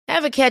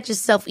Ever catch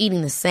yourself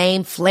eating the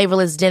same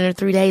flavorless dinner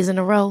 3 days in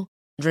a row?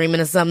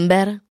 Dreaming of something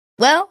better?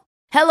 Well,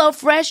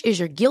 HelloFresh is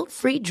your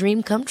guilt-free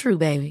dream come true,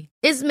 baby.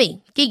 It's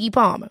me, Keke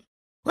Palmer.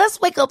 Let's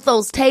wake up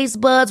those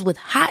taste buds with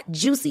hot,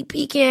 juicy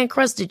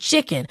pecan-crusted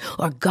chicken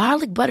or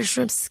garlic butter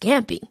shrimp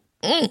scampi.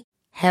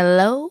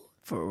 Hello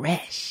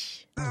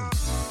Fresh.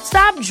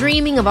 Stop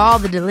dreaming of all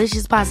the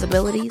delicious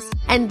possibilities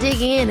and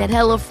dig in at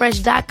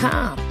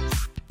HelloFresh.com.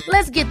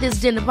 Let's get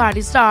this dinner party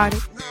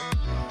started.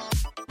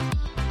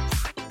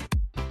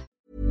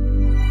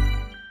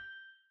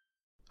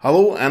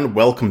 Hello and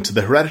welcome to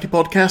the Heredity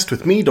Podcast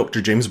with me,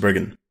 Dr. James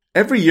Brigham.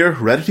 Every year,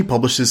 Heredity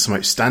publishes some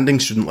outstanding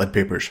student-led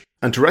papers,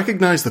 and to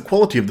recognise the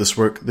quality of this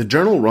work, the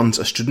journal runs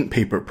a student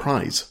paper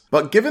prize.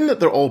 But given that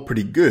they're all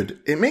pretty good,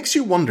 it makes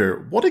you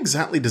wonder, what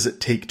exactly does it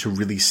take to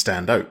really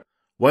stand out?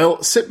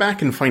 Well, sit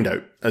back and find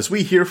out, as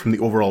we hear from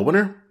the overall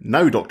winner,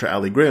 now Dr.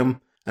 Ali Graham,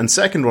 and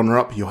second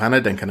runner-up Johanna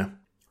Dinkene.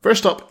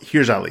 First up,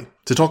 here's Ali,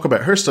 to talk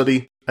about her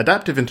study,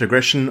 Adaptive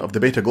Integration of the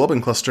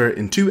Beta-globin Cluster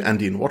in 2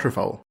 Andean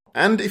Waterfowl.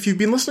 And if you've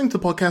been listening to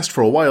the podcast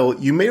for a while,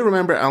 you may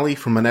remember Ali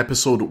from an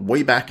episode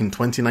way back in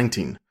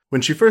 2019,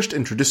 when she first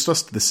introduced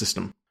us to the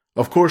system.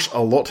 Of course, a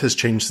lot has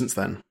changed since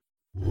then.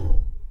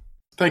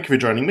 Thank you for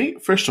joining me.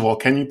 First of all,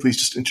 can you please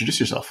just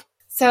introduce yourself?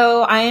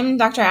 So I am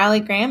Dr.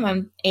 Ali Graham.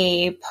 I'm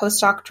a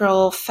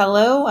postdoctoral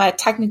fellow,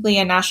 technically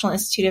a National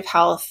Institute of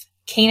Health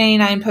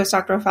K99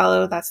 postdoctoral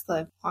fellow, that's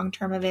the long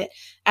term of it,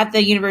 at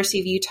the University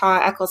of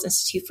Utah Eccles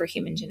Institute for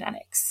Human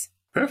Genetics.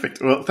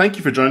 Perfect. Well, thank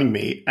you for joining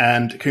me,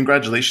 and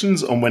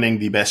congratulations on winning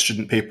the Best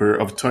Student Paper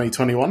of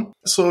 2021.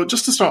 So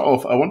just to start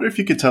off, I wonder if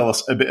you could tell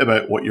us a bit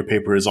about what your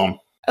paper is on.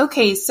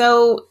 Okay,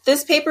 so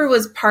this paper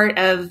was part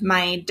of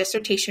my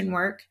dissertation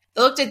work.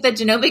 It looked at the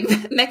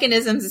genomic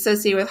mechanisms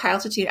associated with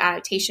high-altitude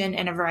adaptation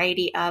in a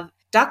variety of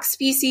duck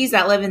species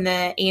that live in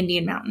the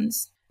Andean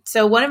mountains.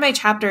 So one of my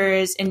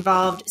chapters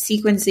involved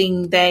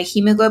sequencing the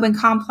hemoglobin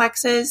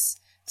complexes.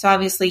 So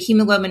obviously,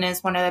 hemoglobin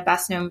is one of the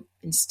best known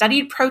and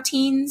studied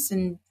proteins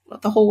in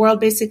the whole world,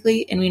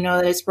 basically. And we know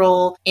that its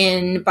role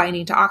in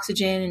binding to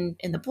oxygen and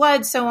in the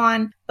blood, so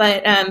on.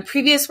 But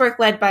previous work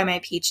led by my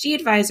PhD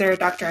advisor,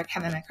 Dr.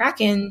 Kevin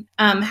McCracken,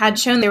 had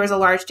shown there was a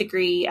large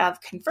degree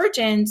of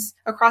convergence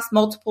across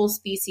multiple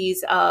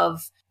species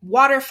of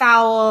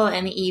waterfowl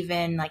and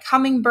even like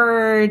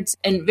hummingbirds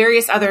and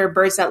various other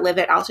birds that live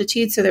at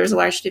altitude. So there was a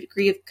large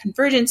degree of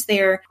convergence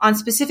there on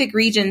specific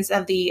regions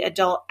of the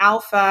adult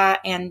alpha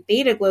and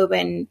beta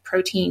globin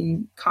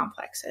protein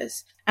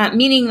complexes.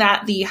 Meaning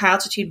that the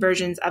high-altitude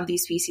versions of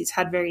these species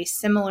had very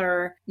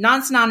similar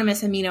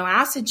non-synonymous amino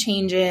acid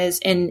changes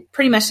in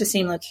pretty much the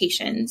same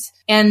locations.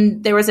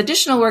 And there was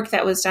additional work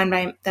that was done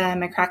by the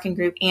McCracken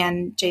group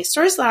and Jay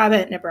Storr's lab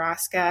at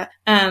Nebraska,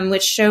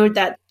 which showed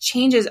that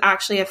changes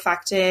actually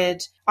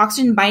affected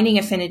oxygen binding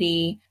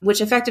affinity,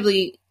 which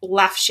effectively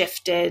left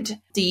shifted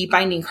the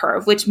binding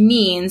curve, which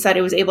means that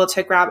it was able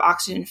to grab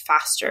oxygen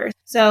faster.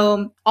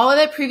 So all of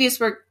that previous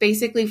work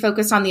basically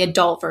focused on the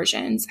adult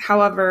versions.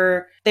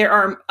 However, there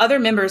are other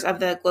members of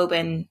the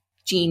globin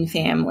gene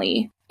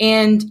family.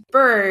 And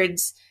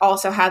birds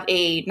also have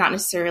a not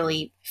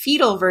necessarily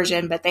fetal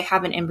version, but they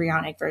have an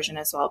embryonic version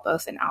as well,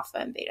 both in alpha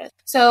and beta.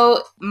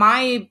 So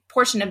my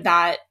portion of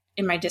that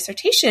in my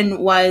dissertation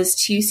was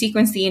to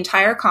sequence the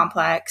entire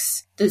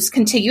complex, this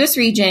contiguous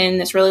region,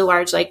 this really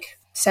large, like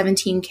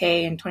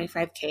 17K and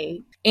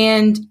 25K.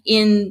 And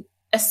in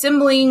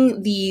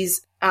assembling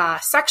these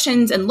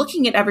sections and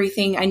looking at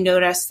everything, I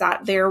noticed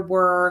that there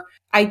were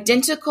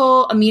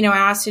identical amino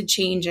acid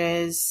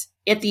changes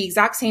at the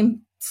exact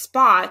same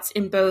spots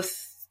in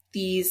both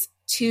these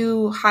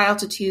two high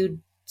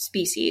altitude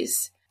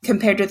species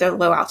compared to the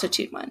low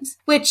altitude ones,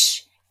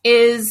 which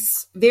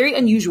is very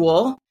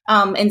unusual.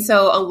 And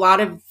so a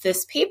lot of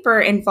this paper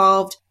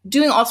involved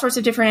doing all sorts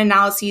of different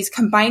analyses,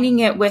 combining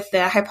it with the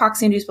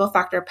hypoxia-inducible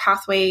factor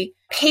pathway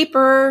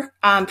paper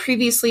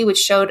previously, which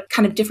showed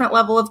kind of different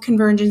level of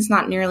convergence,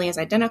 not nearly as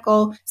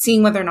identical,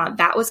 seeing whether or not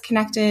that was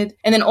connected,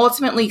 and then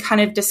ultimately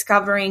kind of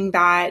discovering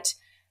that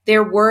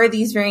there were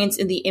these variants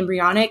in the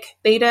embryonic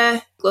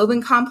beta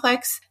globin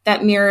complex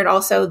that mirrored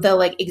also the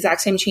like exact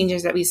same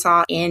changes that we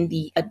saw in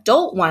the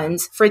adult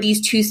ones for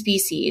these two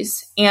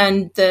species.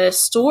 And the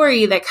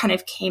story that kind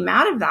of came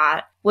out of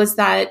that was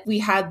that we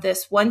had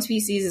this one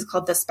species is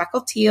called the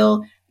speckled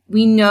teal.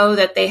 We know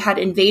that they had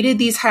invaded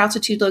these high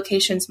altitude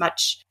locations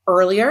much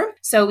earlier.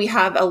 So we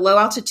have a low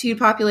altitude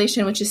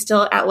population, which is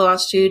still at low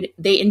altitude.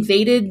 They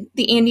invaded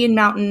the Andean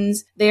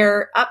mountains.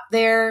 They're up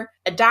there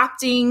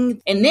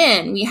adapting. And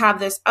then we have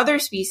this other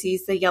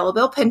species, the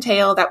yellow-billed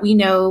pintail, that we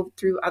know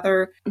through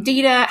other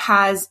data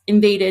has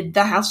invaded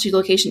the high altitude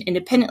location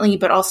independently,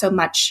 but also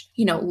much,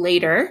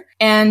 later.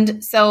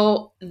 And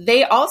so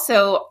they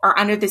also are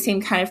under the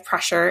same kind of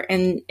pressure.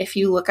 And if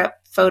you look up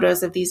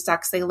photos of these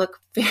ducks, they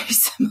look very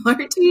similar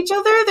to each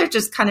other. They're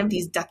just kind of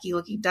these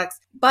ducky-looking ducks.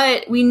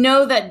 But we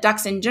know that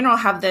ducks in general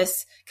have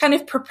this kind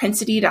of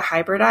propensity to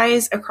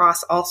hybridize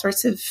across all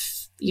sorts of,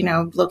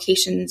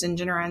 locations and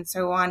genera and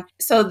so on.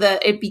 So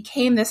it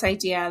became this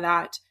idea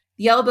that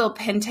the yellow-billed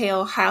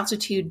pintail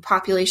high-altitude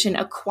population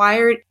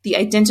acquired the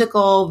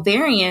identical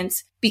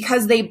variants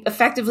because they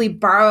effectively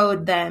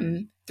borrowed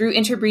them through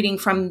interbreeding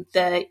from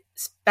the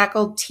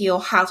speckled teal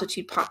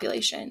high-altitude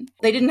population.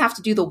 They didn't have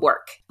to do the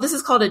work. This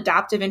is called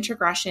adaptive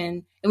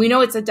introgression. And we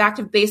know it's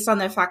adaptive based on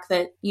the fact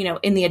that,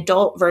 in the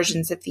adult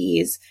versions of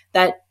these,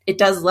 that it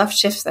does left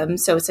shift them.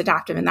 So it's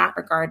adaptive in that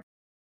regard.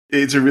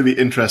 It's a really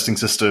interesting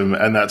system,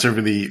 and that's a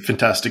really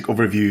fantastic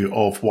overview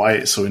of why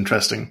it's so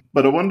interesting.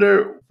 But I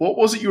wonder, what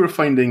was it you were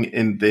finding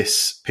in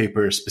this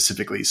paper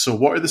specifically? So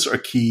what are the sort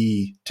of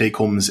key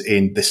take-homes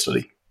in this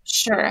study?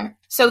 Sure.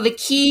 So the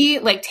key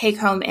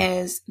take-home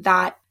is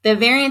that the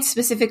variants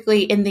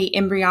specifically in the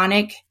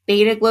embryonic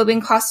beta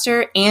globin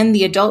cluster and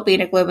the adult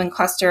beta globin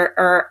cluster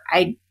are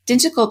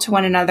identical to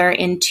one another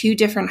in two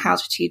different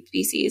high-altitude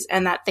species,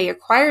 and that they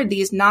acquired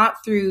these not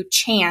through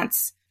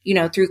chance,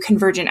 through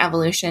convergent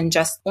evolution,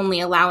 just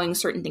only allowing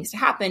certain things to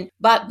happen,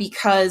 but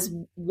because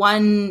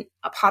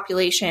a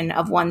population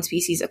of one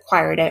species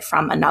acquired it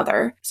from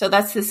another. So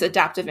that's this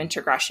adaptive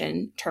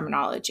introgression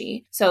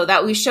terminology. So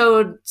that we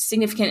showed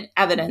significant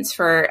evidence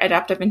for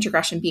adaptive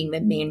introgression being the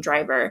main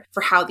driver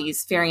for how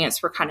these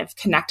variants were kind of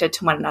connected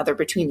to one another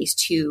between these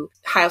two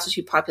high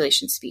altitude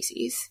population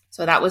species.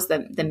 So that was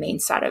the main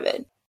side of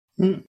it.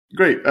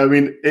 Great. I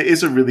mean, it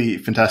is a really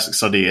fantastic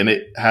study, and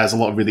it has a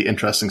lot of really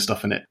interesting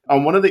stuff in it.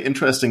 And one of the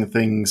interesting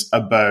things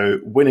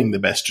about winning the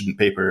Best Student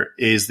Paper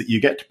is that you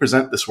get to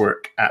present this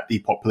work at the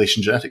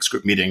Population Genetics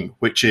Group meeting,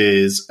 which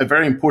is a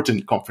very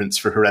important conference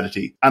for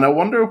heredity. And I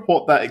wonder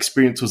what that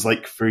experience was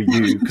like for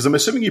you, because I'm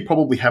assuming you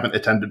probably haven't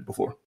attended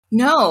before.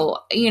 No,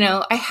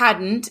 I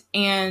hadn't.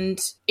 And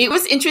it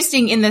was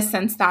interesting in the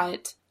sense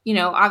that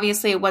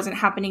obviously it wasn't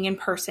happening in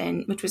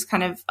person, which was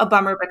kind of a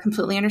bummer, but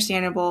completely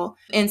understandable.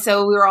 And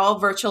so we were all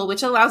virtual,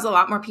 which allows a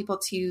lot more people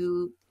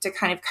to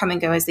kind of come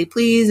and go as they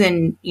please.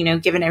 And,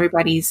 given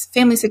everybody's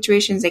family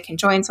situations, they can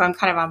join. So I'm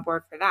kind of on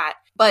board for that.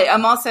 But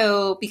I'm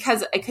also,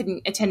 because I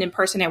couldn't attend in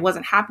person, it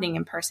wasn't happening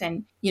in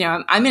person.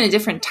 I'm in a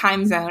different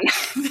time zone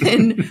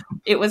than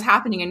it was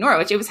happening in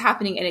Norwich. It was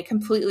happening at a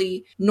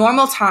completely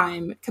normal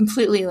time,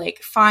 completely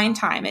fine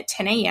time at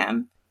 10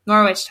 a.m.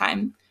 Norwich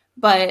time.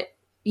 But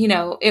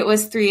it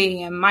was 3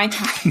 a.m. my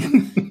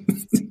time.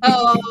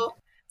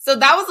 So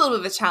that was a little bit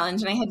of a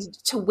challenge. And I had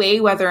to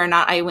weigh whether or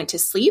not I went to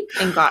sleep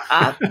and got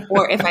up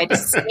or if I had to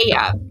stay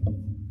up.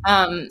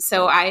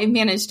 So I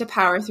managed to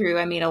power through.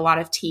 I made a lot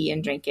of tea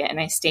and drank it, and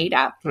I stayed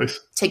up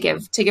to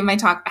give my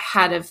talk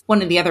ahead of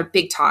one of the other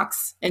big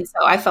talks. And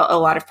so I felt a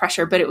lot of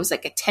pressure, but it was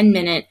like a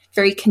 10-minute,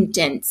 very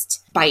condensed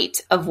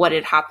bite of what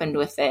had happened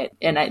with it.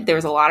 And there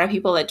was a lot of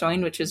people that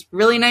joined, which was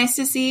really nice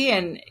to see.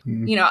 And,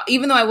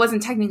 even though I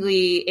wasn't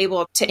technically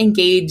able to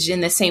engage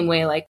in the same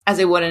way, as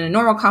I would in a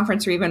normal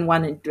conference or even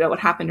one that would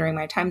happen during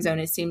my time zone,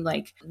 it seemed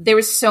like there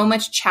was so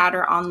much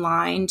chatter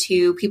online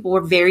too. People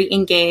were very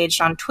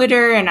engaged on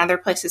Twitter and other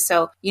places.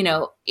 So,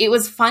 it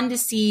was fun to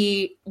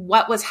see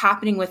what was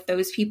happening with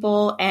those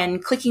people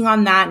and clicking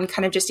on that and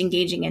kind of just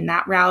engaging in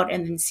that route,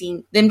 and then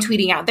seeing them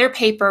tweeting out their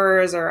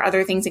papers or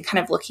other things and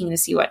kind of looking to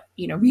see what,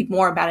 read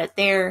more about it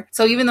there.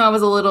 So even though I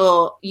was a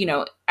little,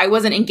 I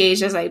wasn't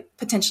engaged as I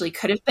potentially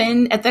could have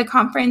been at the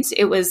conference,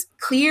 it was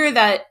clear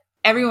that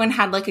everyone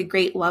had a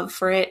great love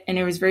for it, and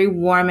it was very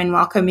warm and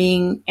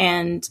welcoming.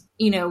 And,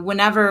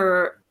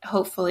 whenever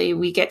hopefully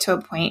we get to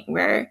a point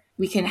where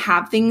we can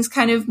have things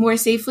kind of more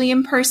safely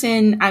in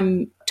person,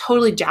 I'm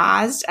totally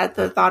jazzed at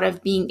the thought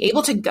of being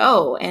able to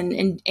go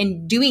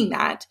and doing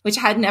that, which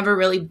had never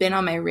really been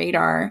on my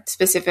radar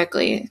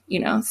specifically,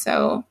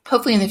 so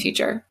hopefully in the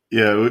future.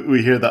 Yeah,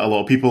 we hear that a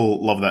lot.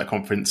 People love that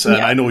conference. And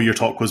I know your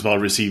talk was well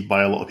received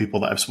by a lot of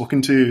people that I've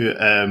spoken to.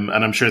 And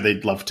I'm sure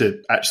they'd love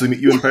to actually meet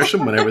you in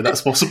person whenever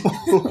that's possible.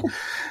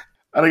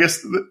 And I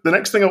guess the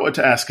next thing I wanted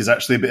to ask is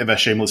actually a bit of a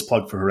shameless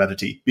plug for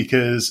Heredity,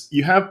 because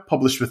you have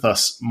published with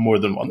us more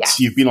than once. Yes.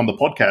 You've been on the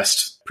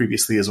podcast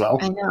previously as well.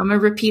 I know, I'm a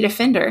repeat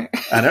offender.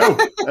 I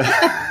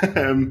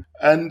know.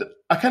 And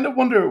I kind of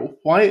wonder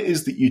why it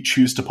is that you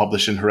choose to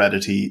publish in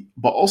Heredity,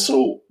 but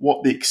also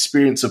what the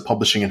experience of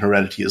publishing in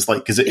Heredity is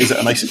like. Is it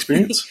a nice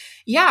experience?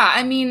 Yeah,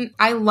 I mean,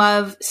 I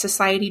love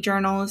society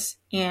journals,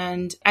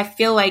 and I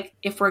feel like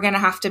if we're going to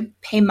have to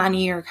pay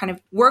money or kind of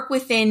work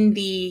within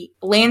the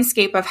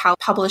landscape of how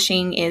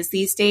publishing is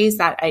these days,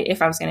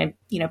 if I was going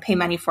to, pay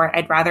money for it,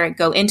 I'd rather it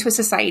go into a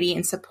society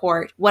and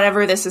support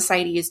whatever the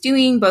society is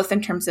doing, both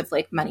in terms of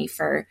money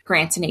for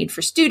grants and aid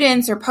for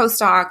students or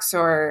postdocs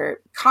or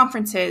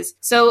conferences.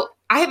 So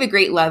I have a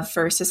great love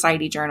for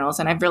society journals,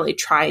 and I've really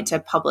tried to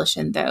publish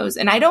in those.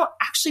 And I don't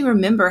actually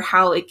remember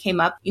how it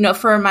came up.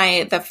 For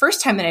the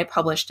first time that I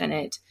published in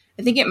it,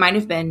 I think it might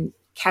have been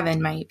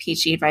Kevin, my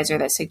PhD advisor,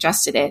 that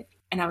suggested it.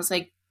 And I was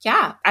like,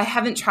 yeah, I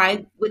haven't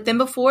tried with them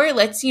before.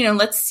 Let's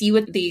see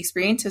what the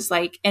experience is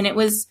like. And it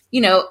was,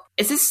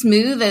 it's as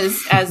smooth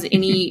as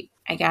any,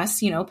 I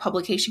guess,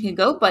 publication can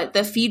go, but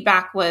the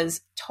feedback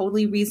was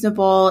totally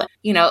reasonable.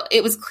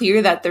 It was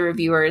clear that the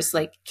reviewers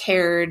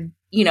cared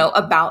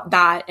about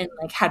that, and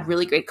like had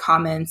really great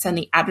comments. And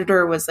the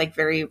editor was like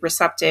very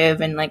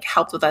receptive and like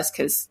helped with us,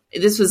 because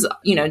this was,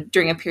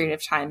 during a period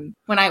of time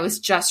when I was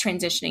just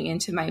transitioning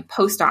into my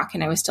postdoc,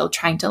 and I was still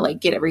trying to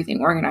like get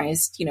everything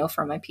organized,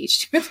 for my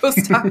PhD and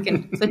postdoc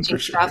and switching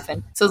stuff.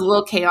 And so it was a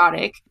little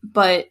chaotic,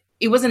 but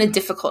it wasn't a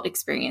difficult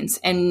experience.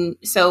 And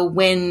so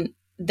when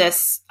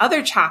this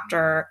other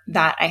chapter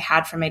that I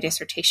had for my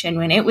dissertation,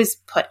 when it was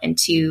put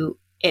into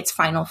its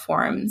final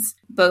forms,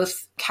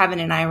 both Kevin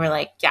and I were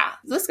like, yeah,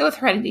 let's go with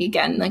Heredity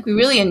again. Like, we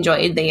really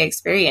enjoyed the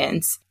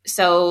experience.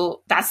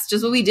 So that's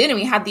just what we did. And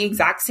we had the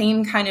exact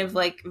same kind of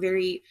like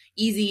very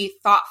easy,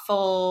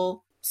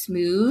 thoughtful,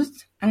 smooth.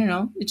 I don't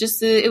know.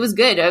 It was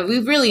good.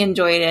 We've really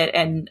enjoyed it.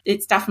 And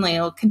it's definitely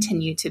will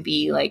continue to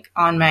be like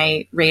on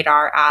my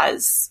radar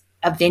as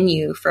a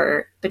venue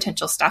for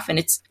potential stuff. And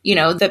it's,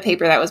 the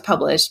paper that was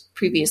published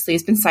previously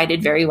has been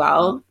cited very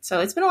well. So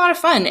it's been a lot of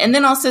fun. And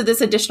then also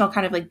this additional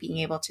kind of like being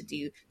able to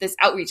do this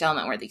outreach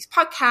element where these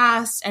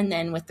podcasts. And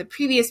then with the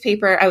previous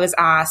paper, I was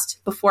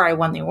asked, before I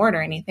won the award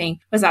or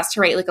anything, was asked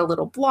to write like a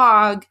little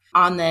blog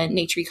on the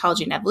Nature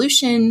Ecology and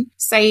Evolution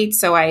site.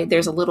 So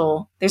there's a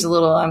little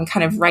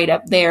kind of write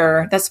up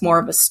there that's more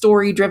of a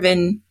story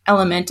driven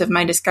element of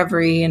my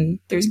discovery. And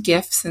there's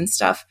GIFs and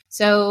stuff.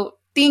 So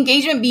the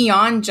engagement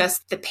beyond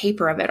just the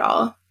paper of it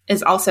all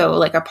is also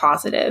like a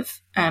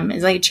positive.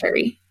 It's like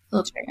a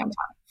little cherry on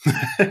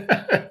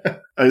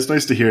top. It's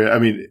nice to hear. I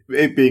mean,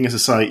 it being a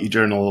society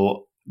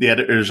journal, the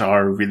editors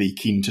are really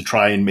keen to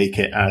try and make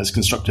it as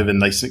constructive and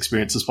nice an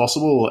experience as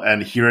possible.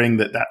 And hearing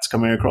that that's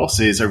coming across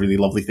is a really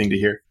lovely thing to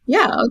hear.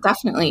 Yeah,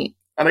 definitely.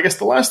 And I guess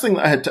the last thing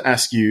that I had to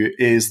ask you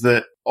is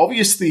that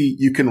obviously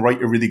you can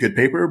write a really good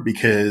paper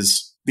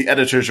because the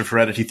editors of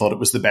Heredity thought it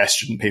was the best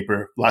student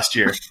paper last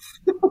year.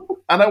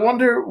 And I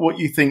wonder what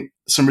you think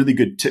some really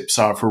good tips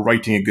are for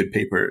writing a good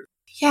paper.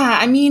 Yeah,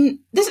 I mean,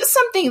 this is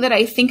something that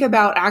I think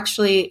about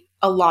actually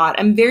a lot.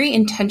 I'm very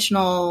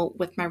intentional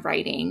with my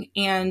writing,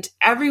 and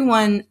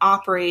everyone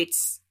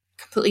operates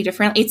completely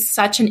differently. It's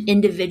such an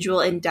individual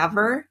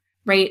endeavor,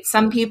 right?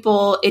 Some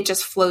people, it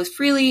just flows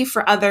freely.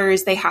 For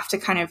others, they have to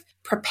kind of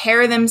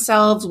prepare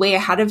themselves way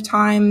ahead of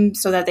time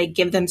so that they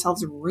give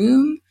themselves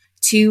room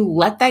to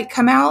let that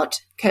come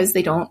out, because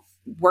they don't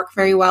work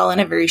very well in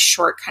a very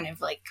short kind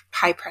of like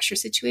high pressure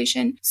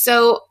situation.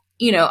 So,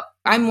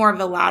 I'm more of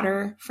the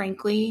latter,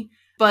 frankly.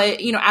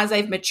 But, as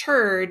I've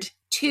matured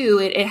too,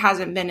 it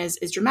hasn't been as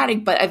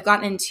dramatic, but I've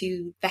gotten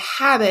into the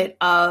habit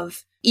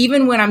of,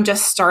 even when I'm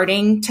just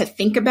starting to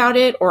think about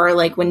it, or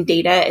like when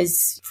data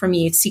is, for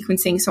me, it's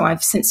sequencing. So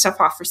I've sent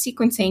stuff off for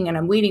sequencing and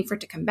I'm waiting for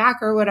it to come back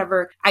or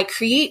whatever. I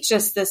create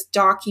just this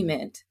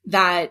document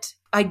that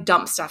I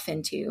dump stuff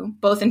into,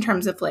 both in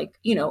terms of like,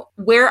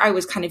 where I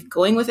was kind of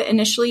going with it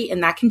initially,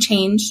 and that can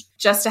change,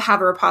 just to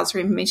have a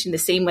repository of information. The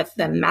same with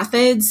the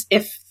methods.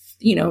 If,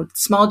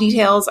 small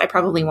details, I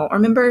probably won't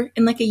remember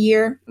in like a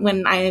year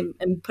when I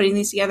am putting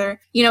these together,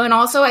 and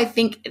also I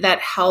think that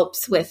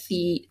helps with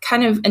the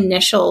kind of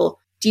initial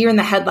deer in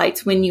the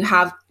headlights when you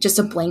have just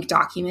a blank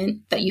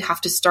document that you have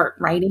to start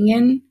writing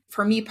in.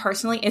 For me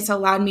personally, it's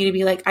allowed me to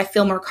be like, I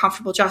feel more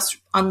comfortable just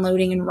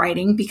unloading and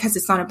writing because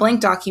it's not a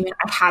blank document.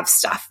 I have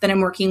stuff that I'm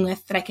working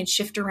with that I can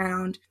shift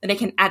around, that I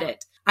can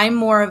edit. I'm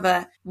more of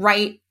a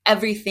write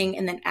everything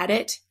and then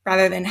edit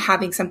rather than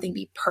having something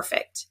be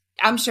perfect.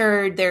 I'm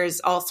sure there's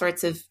all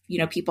sorts of,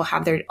 people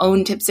have their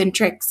own tips and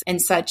tricks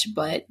and such,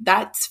 but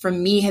that's, for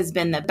me, has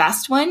been the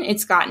best one.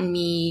 It's gotten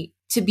me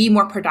to be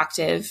more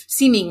productive,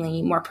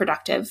 seemingly more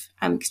productive,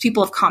 because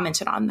people have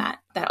commented on that,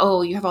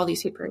 oh, you have all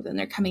these papers and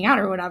they're coming out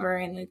or whatever.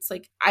 And it's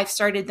like, I've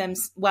started them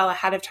well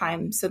ahead of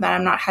time so that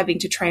I'm not having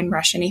to try and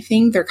rush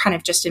anything. They're kind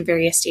of just in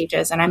various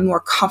stages, and I'm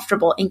more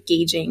comfortable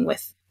engaging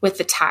with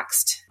the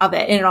text of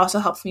it. And it also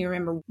helps me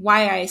remember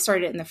why I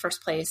started it in the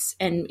first place.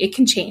 And it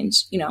can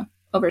change,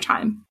 over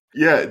time.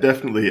 Yeah,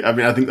 definitely. I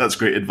mean, I think that's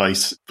great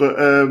advice. But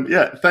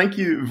thank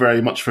you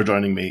very much for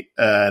joining me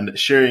and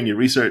sharing your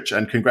research,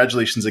 and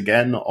congratulations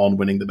again on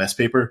winning the best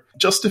paper.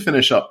 Just to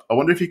finish up, I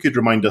wonder if you could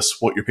remind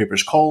us what your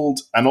paper's called,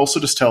 and also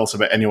just tell us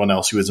about anyone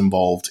else who is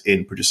involved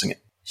in producing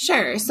it.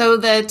 Sure. So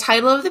the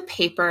title of the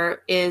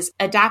paper is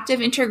Adaptive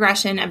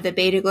Introgression of the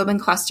Beta Globin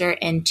Cluster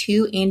in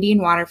 2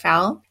 Andean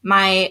Waterfowl.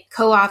 My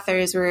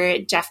co-authors were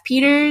Jeff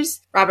Peters,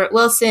 Robert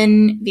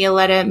Wilson,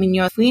 Violeta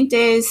Munoz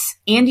Fuentes,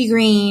 Andy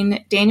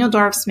Green, Daniel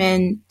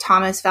Dorfsman,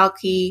 Thomas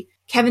Velke,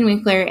 Kevin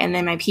Winkler, and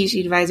then my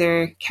PhD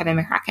advisor, Kevin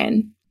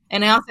McCracken.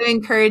 And I also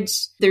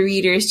encourage the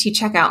readers to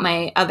check out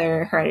my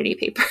other Heredity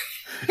paper.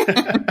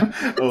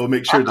 I'll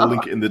make sure to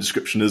link it in the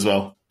description as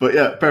well. But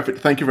yeah, perfect.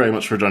 Thank you very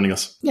much for joining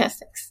us. Yes,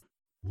 thanks.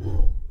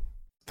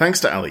 Thanks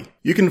to Ali.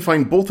 You can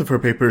find both of her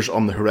papers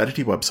on the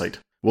Heredity website.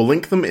 We'll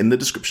link them in the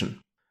description.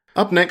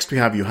 Up next, we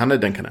have Johanna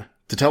Denkene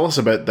to tell us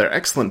about their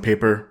excellent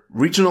paper,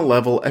 Regional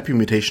Level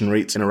Epimutation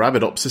Rates in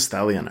Arabidopsis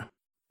thaliana.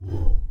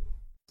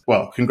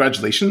 Well,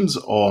 congratulations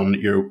on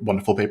your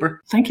wonderful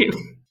paper. Thank you.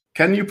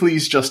 Can you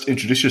please just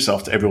introduce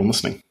yourself to everyone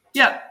listening?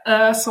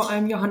 So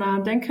I'm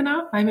Johanna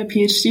Denkener. I'm a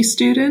PhD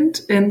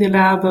student in the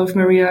lab of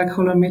Maria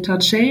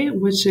Colometache,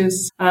 which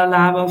is a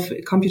lab of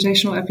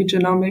computational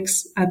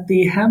epigenomics at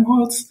the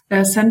Helmholtz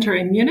Center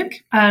in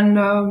Munich. And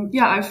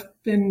I've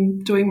been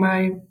doing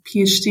my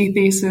PhD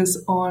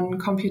thesis on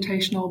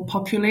computational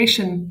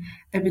population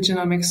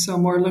epigenomics, so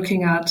more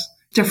looking at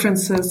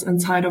differences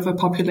inside of a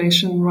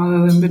population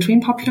rather than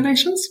between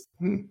populations.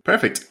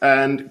 Perfect.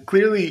 And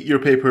clearly your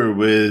paper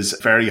was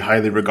very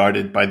highly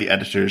regarded by the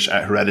editors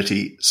at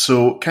Heredity.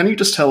 So can you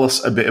just tell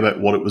us a bit about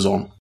what it was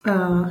on?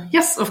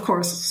 Yes, of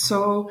course.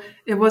 So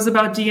it was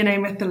about DNA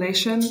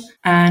methylation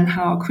and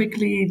how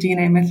quickly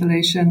DNA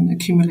methylation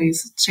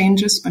accumulates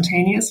changes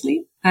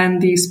spontaneously.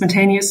 And these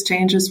spontaneous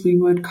changes we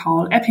would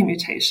call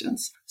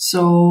epimutations.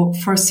 So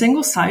for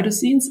single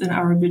cytosines in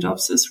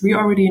Arabidopsis, we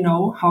already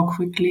know how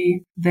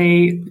quickly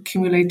they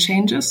accumulate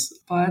changes,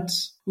 but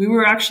we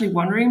were actually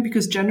wondering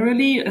because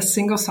generally a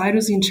single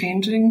cytosine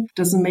changing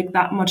doesn't make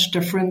that much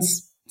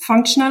difference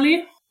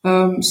functionally.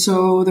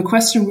 So the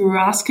question we were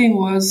asking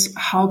was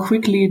how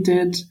quickly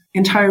did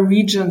entire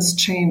regions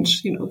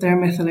change, their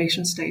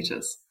methylation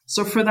status?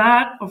 So for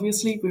that,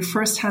 obviously, we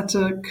first had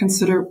to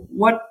consider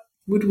what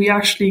would we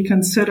actually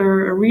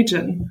consider a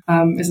region?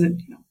 Is it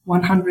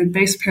 100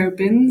 base pair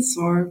bins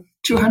or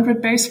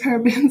 200 base pair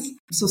bins?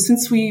 So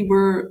since we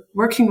were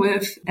working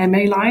with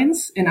MA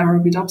lines in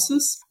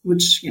Arabidopsis,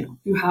 which,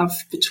 you have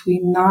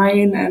between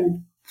 9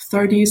 and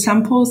 30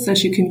 samples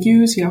that you can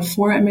use. You have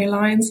 4 MA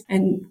lines,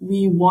 and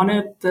we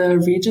wanted the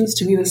regions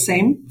to be the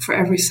same for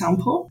every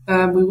sample.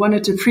 We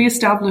wanted to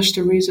pre-establish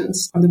the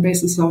regions on the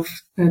basis of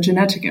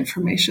genetic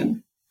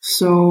information.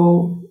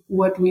 So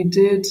what we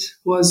did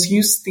was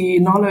use the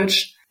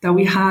knowledge that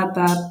we had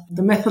that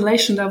the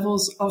methylation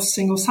levels of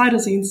single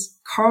cytosines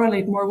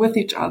correlate more with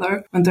each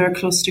other when they're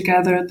close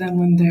together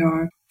than when they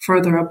are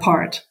further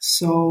apart.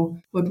 So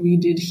what we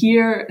did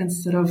here,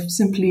 instead of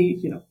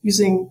simply,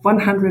 using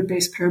 100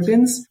 base pair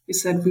bins, we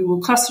said we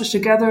will cluster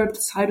together the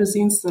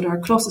cytosines that are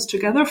closest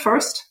together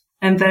first,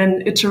 and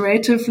then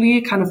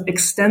iteratively kind of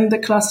extend the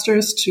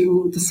clusters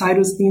to the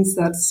cytosines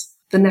that's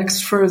the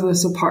next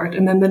furthest apart,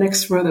 and then the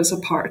next furthest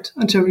apart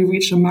until we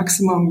reach a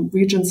maximum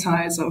region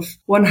size of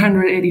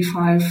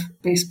 185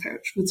 base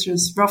pairs, which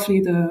is roughly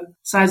the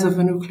size of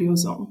a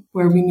nucleosome,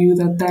 where we knew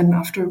that then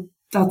after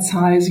that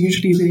size,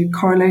 usually the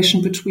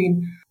correlation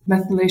between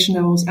methylation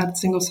levels at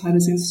single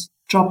cytosines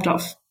dropped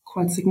off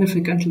quite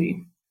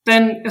significantly.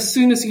 Then as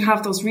soon as you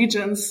have those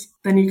regions,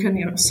 then you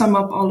can, sum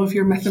up all of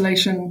your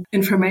methylation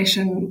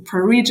information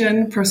per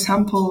region, per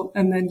sample,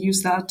 and then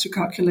use that to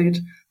calculate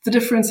the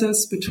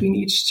differences between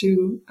each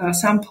two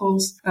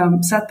samples,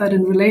 set that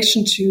in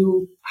relation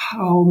to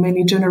how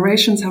many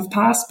generations have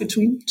passed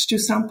between each two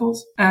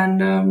samples,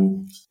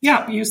 and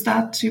use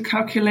that to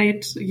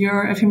calculate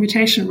your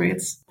epimutation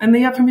rates. And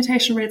the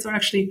epimutation rates are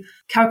actually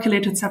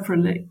calculated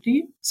separately.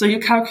 So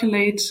you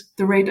calculate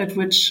the rate at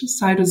which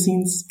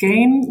cytosines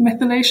gain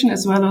methylation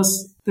as well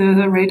as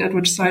the rate at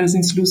which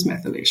cytosines lose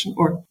methylation,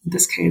 or in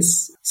this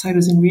case,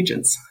 cytosine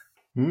regions.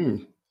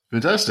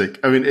 Fantastic.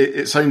 I mean,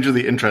 it sounds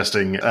really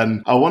interesting.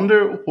 And I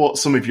wonder what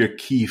some of your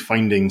key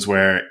findings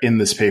were in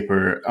this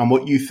paper and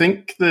what you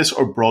think the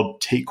sort of broad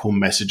take-home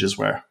messages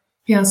were.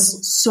 Yes.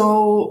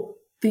 So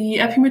the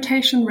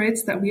epimutation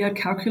rates that we had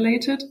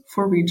calculated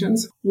for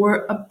regions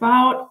were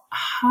about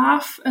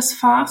half as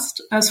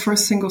fast as for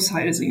single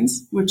cytosines,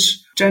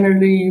 which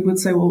generally you would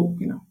say, well,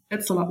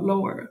 it's a lot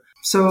lower.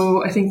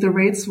 So I think the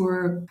rates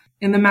were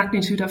in the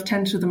magnitude of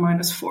 10 to the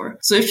minus 4.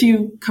 So if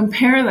you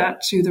compare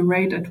that to the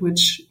rate at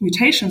which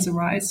mutations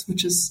arise,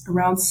 which is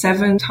around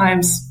 7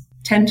 times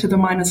 10 to the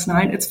minus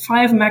 9, it's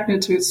 5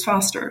 magnitudes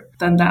faster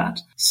than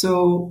that.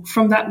 So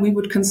from that, we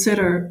would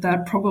consider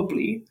that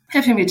probably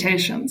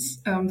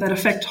epimutations that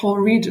affect whole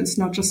regions,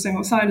 not just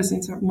single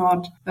cytosines, are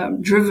not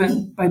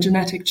driven by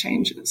genetic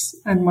changes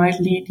and might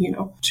lead,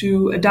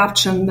 to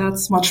adaptation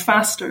that's much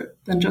faster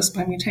than just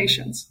by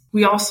mutations.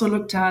 We also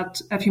looked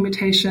at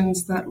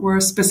epimutations that were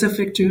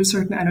specific to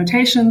certain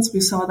annotations.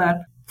 We saw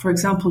that, for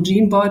example,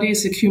 gene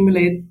bodies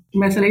accumulate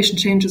methylation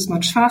changes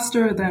much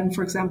faster than,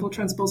 for example,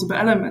 transposable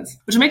elements,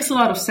 which makes a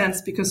lot of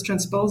sense because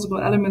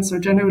transposable elements are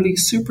generally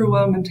super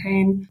well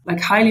maintained, like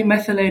highly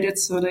methylated,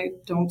 so they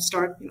don't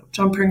start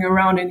jumping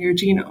around in your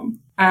genome.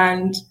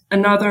 And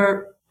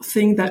another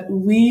thing that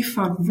we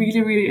found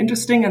really, really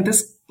interesting, and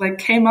this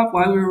came up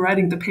while we were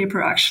writing the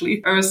paper,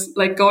 actually. I was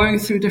going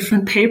through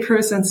different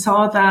papers and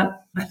saw that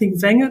I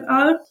think Weng et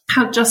al.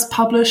 Had just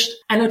published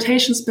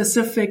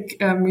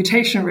annotation-specific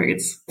mutation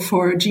rates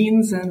for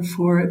genes and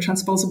for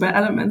transposable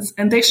elements,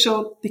 and they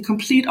showed the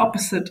complete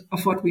opposite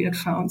of what we had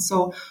found.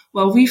 So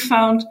while we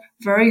found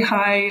very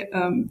high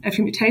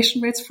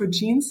epimutation rates for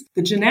genes,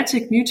 the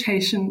genetic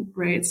mutation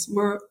rates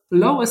were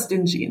lowest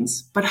in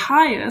genes, but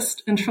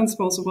highest in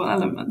transposable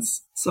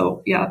elements.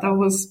 So yeah, that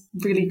was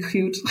really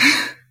cute.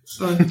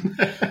 So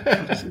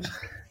that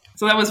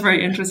was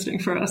very interesting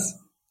for us.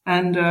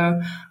 And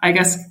I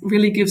guess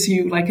really gives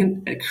you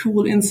a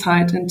cool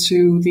insight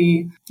into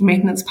the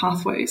maintenance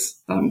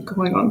pathways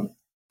going on.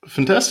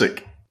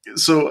 Fantastic.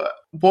 So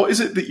what is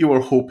it that you are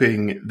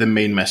hoping the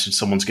main message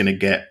someone's going to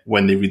get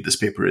when they read this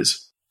paper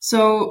is?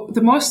 So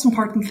the most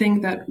important thing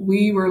that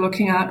we were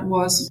looking at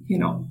was,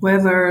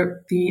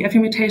 whether the FU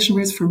mutation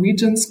rates for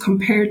regions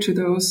compared to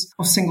those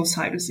of single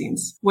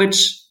cytosines,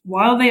 which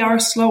while they are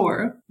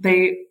slower,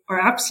 they are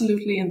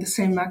absolutely in the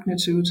same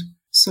magnitude.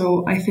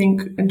 So I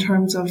think in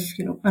terms of,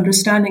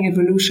 understanding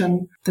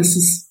evolution, this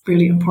is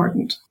really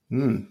important.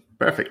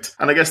 Perfect.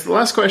 And I guess the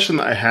last question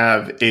that I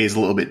have is a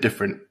little bit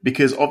different,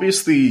 because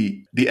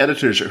obviously the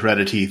editors at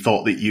Heredity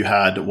thought that you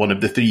had one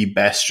of the 3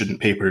 best student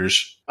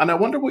papers. And I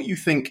wonder what you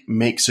think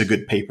makes a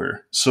good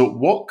paper. So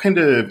what kind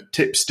of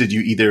tips did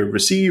you either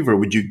receive or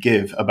would you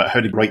give about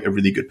how to write a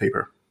really good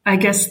paper? I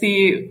guess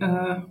the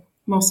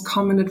most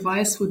common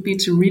advice would be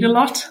to read a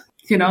lot.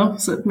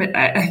 So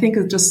I think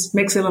it just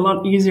makes it a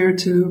lot easier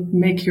to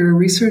make your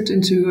research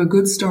into a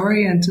good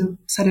story and to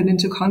set it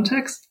into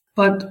context.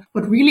 But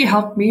what really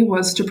helped me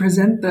was to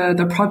present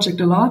the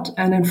project a lot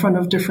and in front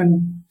of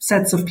different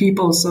sets of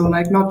people. So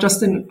not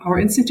just in our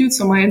institute.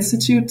 So my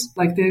institute,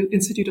 like the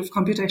Institute of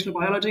Computational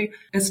Biology,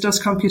 it's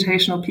just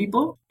computational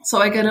people. So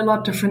I get a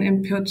lot different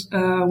input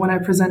when I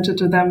present it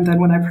to them than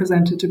when I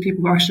present it to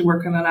people who actually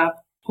work in the lab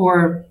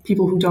or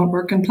people who don't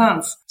work in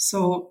plants.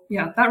 So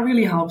yeah, that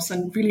really helps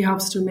and really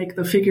helps to make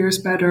the figures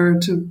better,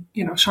 to,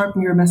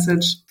 sharpen your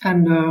message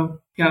and,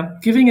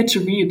 giving it to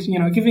read,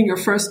 giving your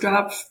first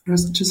draft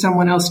to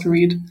someone else to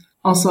read.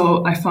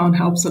 Also, I found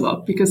helps a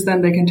lot because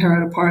then they can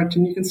tear it apart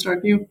and you can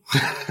start new.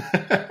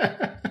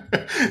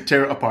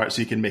 Tear it apart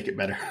so you can make it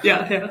better.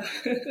 Yeah.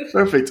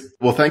 Perfect.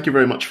 Well, thank you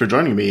very much for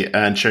joining me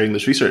and sharing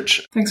this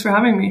research. Thanks for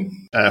having me.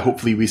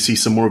 Hopefully we see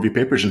some more of your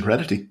papers in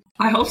Heredity.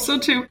 I hope so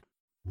too.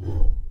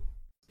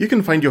 You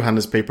can find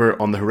Johanna's paper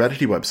on the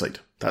Heredity website.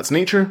 That's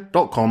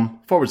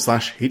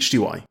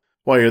nature.com/HTY.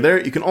 While you're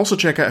there, you can also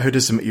check out how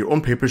to submit your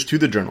own papers to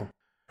the journal.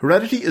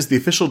 Heredity is the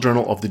official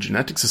journal of the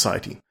Genetic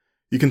Society.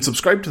 You can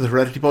subscribe to the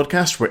Heredity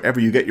podcast wherever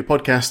you get your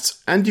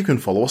podcasts, and you can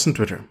follow us on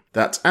Twitter.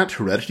 That's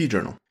 @Heredity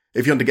Journal.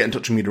 If you want to get in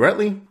touch with me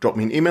directly, drop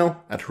me an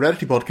email at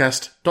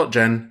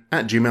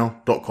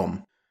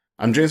hereditypodcast.gen@gmail.com.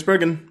 I'm James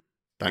Bergen.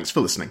 Thanks for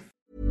listening.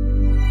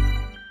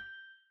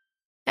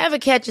 Ever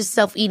catch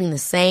yourself eating the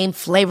same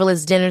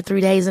flavorless dinner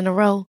 3 days in a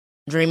row?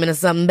 Dreaming of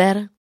something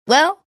better?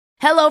 Well,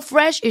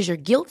 HelloFresh is your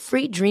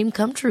guilt-free dream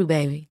come true,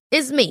 baby.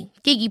 It's me,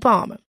 Keke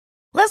Palmer.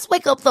 Let's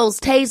wake up those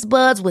taste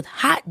buds with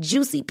hot,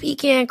 juicy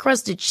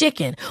pecan-crusted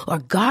chicken or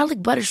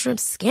garlic butter shrimp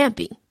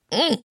scampi.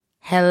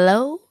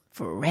 Hello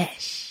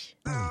Fresh.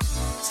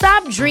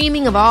 Stop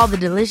dreaming of all the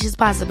delicious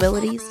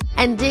possibilities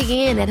and dig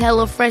in at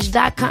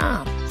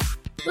HelloFresh.com.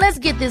 Let's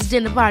get this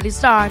dinner party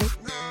started.